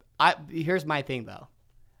see it. Here's my thing, though.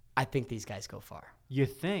 I think these guys go far. You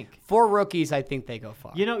think? 4 rookies, I think they go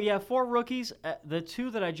far. You know, yeah, 4 rookies. The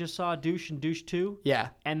 2 that I just saw, Douche and Douche 2. Yeah.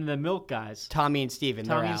 And the Milk guys. Tommy and Steven,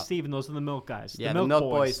 they're Tommy and out. Steven, those are the Milk guys. Yeah, the Milk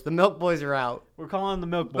Boys. The Milk Boys are out. We're calling them the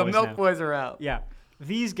Milk Boys The Milk now. Boys are out. Yeah.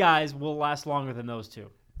 These guys will last longer than those 2.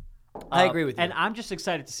 I agree with you. And I'm just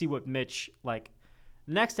excited to see what Mitch, like,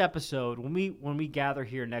 next episode, when we gather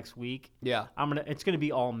here next week, Yeah. it's gonna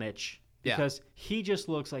be all Mitch. Yeah. Because he just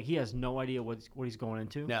looks like he has no idea what he's going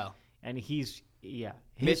into. No. And his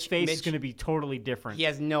Mitch- face is Mitch- going to be totally different. He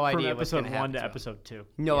has no idea from what's episode gonna 1 to happen to him. episode 2.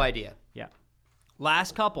 No idea. Yeah.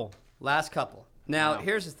 Last couple. Now,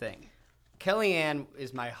 here's the thing. Kellyanne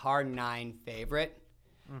is my hard 9 favorite.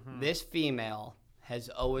 Mm-hmm. This female has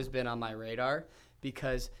always been on my radar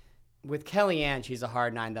because with Kellyanne, she's a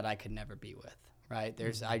hard 9 that I could never be with, right?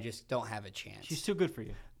 I just don't have a chance. She's too good for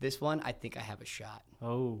you. This one, I think I have a shot.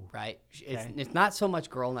 Oh. Right? Okay. It's not so much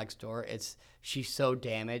girl next door. It's she's so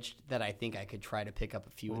damaged that I think I could try to pick up a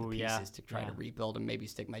few of the pieces to try to rebuild and maybe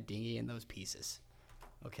stick my dinghy in those pieces.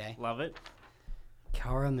 Okay? Love it.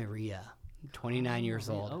 Cara Maria, 29 years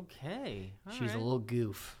old. Okay. All She's right. a little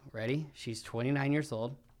goof. Ready? She's 29 years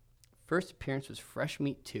old. First appearance was Fresh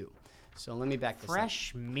Meat 2. So let me back this up.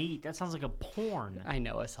 Fresh Meat. That sounds like a porn. I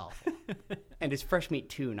know, it's awful. And it's Fresh Meat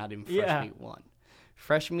 2, not even Fresh Yeah. Meat 1.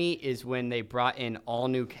 Fresh Meat is when they brought in all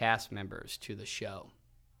new cast members to the show.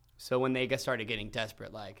 So when they started getting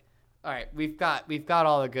desperate, like, all right, we've got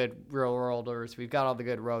all the good real worlders, we've got all the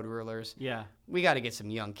good road rulers. Yeah. We got to get some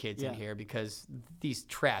young kids in here because these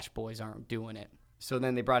trash boys aren't doing it. So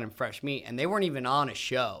then they brought in Fresh Meat, and they weren't even on a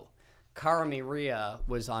show. Cara Maria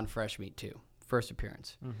was on Fresh Meat 2, first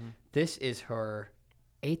appearance. Mm-hmm. This is her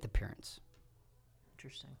 8th appearance.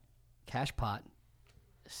 Interesting. Cash pot,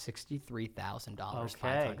 $63,000,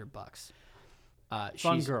 Okay. $500.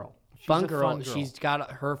 Fun girl. She's Fun a girl. fun girl. She's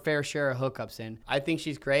got her fair share of hookups in. I think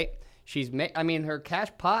she's great. Her cash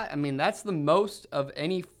pot, that's the most of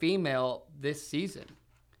any female this season.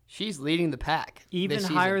 She's leading the pack. Even this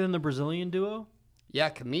higher season. than the Brazilian duo? Yeah,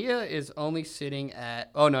 Camilla is only sitting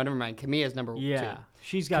at. Oh no, never mind. Camilla's number 2.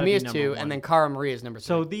 She's got to be Camilla's number 2, 1. and then Cara Maria is number 3.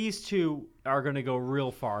 So these 2 are going to go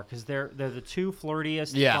real far because they're the 2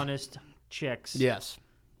 flirtiest, funnest chicks. Yes.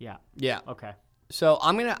 Yeah. Yeah. Okay. So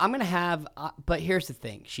I'm gonna have. But here's the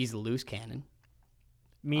thing: she's a loose cannon.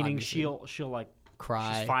 Meaning Obviously. she'll like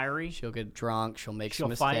Cry. she's fiery. She'll get drunk. She'll make She'll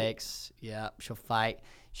some fight. mistakes. Yeah, she'll fight.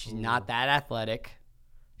 She's not that athletic.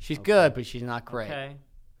 She's good, but she's not great. Okay.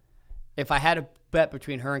 If I had to bet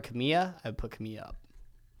between her and Camilla, I'd put Camilla up.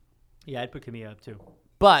 Yeah, I'd put Camilla up too.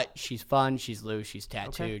 But she's fun. She's loose. She's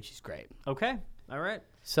tattooed. Okay. She's great. Okay. All right.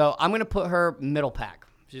 So I'm gonna put her middle pack.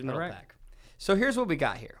 She's middle right. pack. So here's what we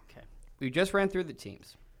got here. Okay. We just ran through the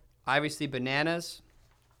teams. Obviously, Bananas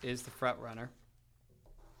is the front runner.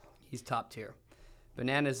 He's top tier.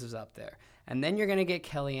 Bananas is up there. And then you're going to get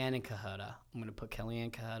Kellyanne and Kahota. I'm going to put Kellyanne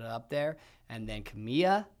and Kahota up there. And then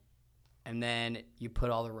Camilla. And then you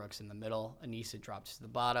put all the rooks in the middle. Anissa drops to the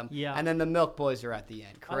bottom. Yeah. And then the Milk Boys are at the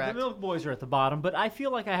end, correct? The Milk Boys are at the bottom, but I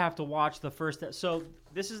feel like I have to watch the first. So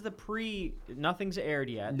this is nothing's aired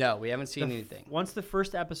yet. No, we haven't seen anything. Once the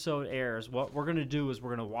first episode airs, what we're gonna do is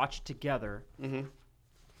we're gonna watch it together,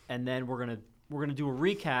 and then we're gonna do a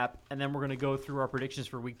recap, and then we're gonna go through our predictions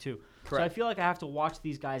for week 2. Correct. So I feel like I have to watch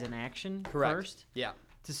these guys in action first, Yeah.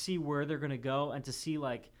 to see where they're gonna go and to see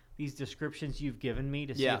like these descriptions you've given me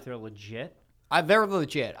to see Yeah. if they're legit. They're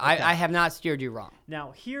legit. I have not steered you wrong.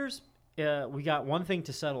 Now here's we got one thing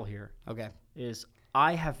to settle here. Okay. Is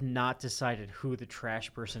I have not decided who the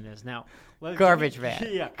trash person is. Now, Garbage man.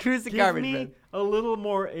 Yeah. Who's the Give garbage me man? a little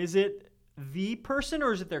more. Is it the person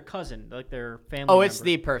or is it their cousin, like their family Oh, it's member?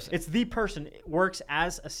 the person. It's the person. It works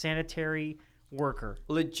as a sanitary worker.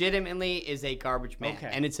 Legitimately is a garbage man. Okay.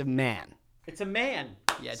 And it's a man. It's a man.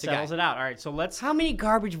 Yeah, it's a Settles guy. it out. All right, so let's. How many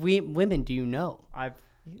garbage women do you know? Have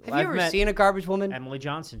Have you ever seen a garbage woman? Emily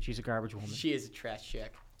Johnson? She's a garbage woman. She is a trash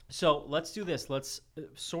chick. So let's do this. Let's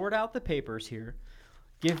sort out the papers here.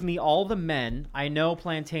 Give me all the men. I know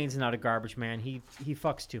Plantain's not a garbage man. He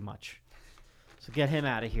fucks too much. So get him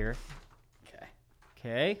out of here.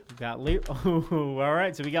 Okay. We got all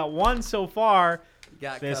right. So we got one so far. You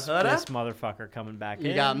got This Kahota. motherfucker coming back in.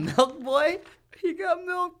 You got Milk Boy. You got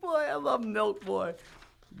Milk Boy. I love Milk Boy.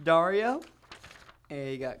 Dario. And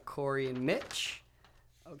you got Corey and Mitch.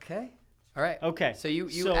 Okay. All right. Okay. So you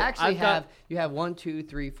So actually I've have 1, 2,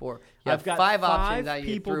 3, 4. You I've have got 5 five options that you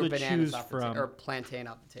people threw to Bananas choose off from. or Plantain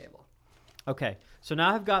off the table. Okay. So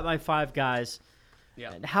now I've got my 5 guys.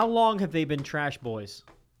 Yeah. And how long have they been trash boys?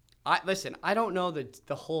 Listen, I don't know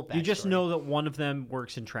the whole backstory. You just know that one of them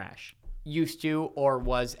works in trash. used to or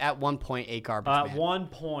was at one point a garbage man. At one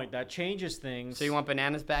point. That changes things. So you want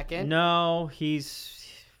Bananas back in? No, he's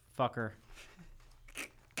fucker.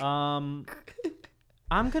 I'm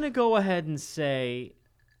going to go ahead and say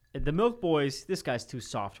the Milk Boys, this guy's too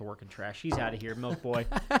soft to work in trash. He's out of here, Milk Boy.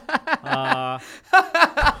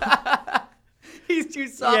 He's too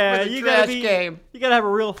soft for the trash game. You got to have a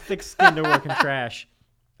real thick skin to work in trash.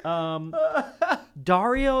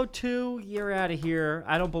 Dario, too, you're out of here.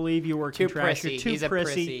 I don't believe you work in trash. Prissy. You're too He's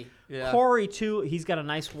prissy. Yeah. Corey, too, he's got a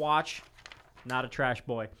nice watch. Not a trash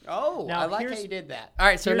boy. Oh, now, I like how you did that. All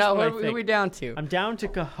right, so now who are we down to? I'm down to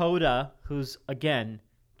Kahota, who's, again,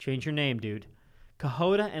 change your name, dude.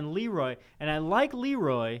 Kahota and Leroy. And I like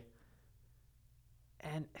Leroy.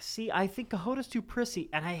 And see, I think Kahota's too prissy.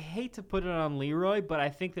 And I hate to put it on Leroy, but I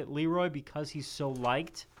think that Leroy, because he's so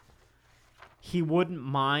liked, he wouldn't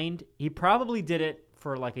mind. He probably did it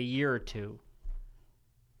for like a year or two.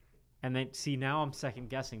 And then, see, now I'm second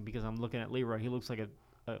guessing because I'm looking at Leroy. He looks like a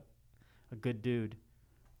good dude.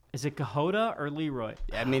 Is it Kahota or Leroy?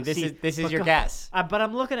 I mean, this is your guess. But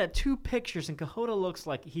I'm looking at two pictures, and Kahota looks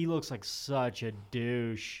like such a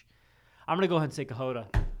douche. I'm gonna go ahead and say Kahota.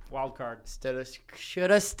 Wild card. Should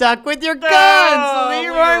have stuck with your guns.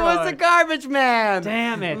 Leroy was the garbage man.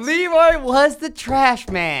 Damn it. Leroy was the trash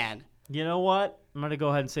man. You know what? I'm gonna go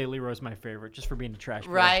ahead and say Leroy's my favorite, just for being a trash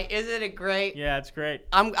boy. Right? Isn't it great? Yeah, it's great.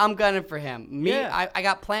 I'm gunning for him. Yeah. I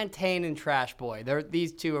got Plantain and Trash Boy.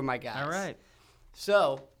 These two are my guys. All right.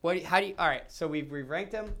 So all right. So we've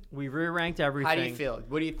ranked them. We re-ranked everything. How do you feel?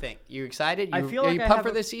 What do you think? You excited? I feel like are you I pumped have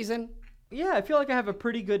for this season? Yeah, I feel like I have a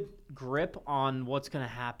pretty good grip on what's gonna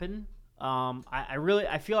happen.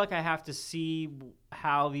 I feel like I have to see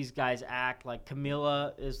how these guys act. Like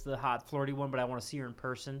Camila is the hot, flirty one, but I want to see her in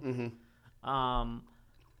person. Mm-hmm.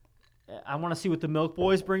 I want to see what the Milk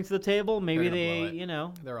Boys bring to the table. Maybe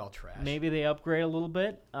they're all trash. Maybe they upgrade a little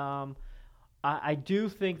bit. I do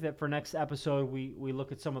think that for next episode we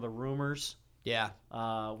look at some of the rumors. Yeah.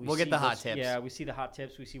 We'll get the hot tips. Yeah, we see the hot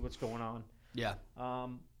tips. We see what's going on. Yeah.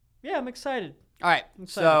 Yeah, I'm excited. All right.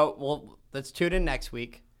 So let's tune in next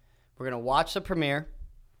week. We're gonna watch the premiere.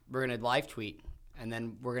 We're gonna live tweet, and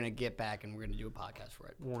then we're gonna get back and we're gonna do a podcast for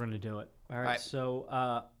it. We're gonna do it. All right.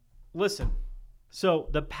 So listen. So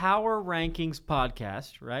the Power Rankings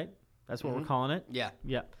podcast, right? That's what we're calling it. Yeah.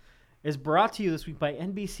 Yeah. Is brought to you this week by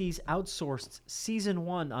NBC's outsourced Season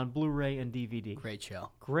 1 on Blu-ray and DVD. Great show.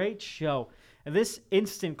 Great show. And this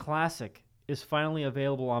instant classic is finally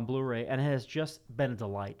available on Blu-ray, and it has just been a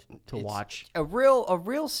delight to watch. A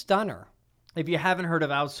real stunner. If you haven't heard of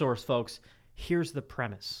Outsourced, folks, here's the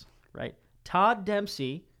premise, right? Todd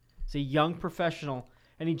Dempsey is a young professional,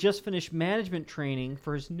 and he just finished management training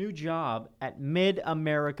for his new job at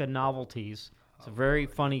Mid-America Novelties. It's a very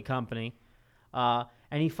funny company.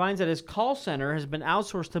 And he finds that his call center has been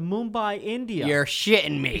outsourced to Mumbai, India. You're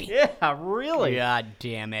shitting me. Yeah, really. God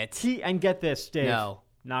damn it. And get this, Dave. No.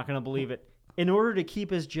 Not going to believe it. In order to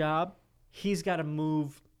keep his job, he's got to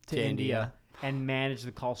move to India and manage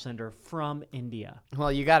the call center from India.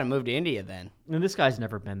 Well, you got to move to India then. And this guy's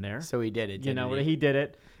never been there. So he did it. He did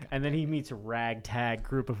it. And then he meets a ragtag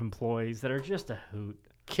group of employees that are just a hoot.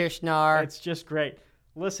 Kishnar. It's just great.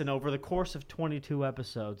 Listen, over the course of 22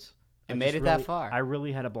 episodes, it made it that far. I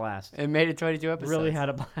really had a blast. It made it 22 episodes. Really had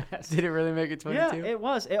a blast. Did it really make it 22? Yeah, it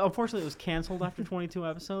was. Unfortunately, it was canceled after 22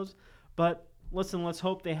 episodes. But listen, let's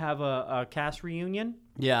hope they have a cast reunion.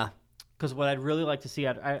 Yeah. Because what I'd really like to see,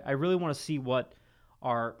 I really want to see what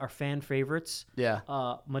our fan favorites,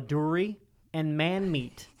 Maduri and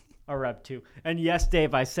Manmeat, are up to. And yes,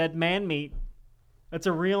 Dave, I said Manmeat. That's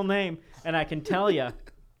a real name. And I can tell you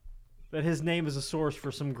that his name is a source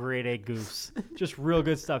for some grade A goofs. Just real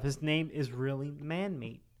good stuff. His name is really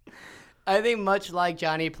Manmeat. I think much like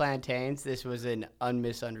Johnny Plantains, this was a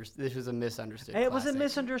misunderstood. It was a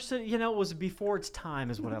misunderstood. It was before its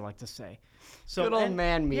time, is what I like to say. So good old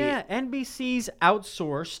Manmeat. Yeah, NBC's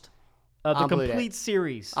outsourced the complete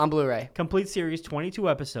series on Blu-ray. Complete series, 22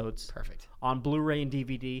 episodes. Perfect. On Blu-ray and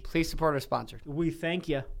DVD. Please support our sponsor. We thank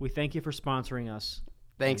you. We thank you for sponsoring us.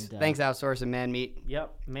 Thanks, Outsource and Manmeat.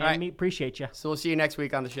 Yep, Manmeat. Appreciate you. So we'll see you next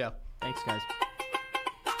week on the show. Thanks, guys.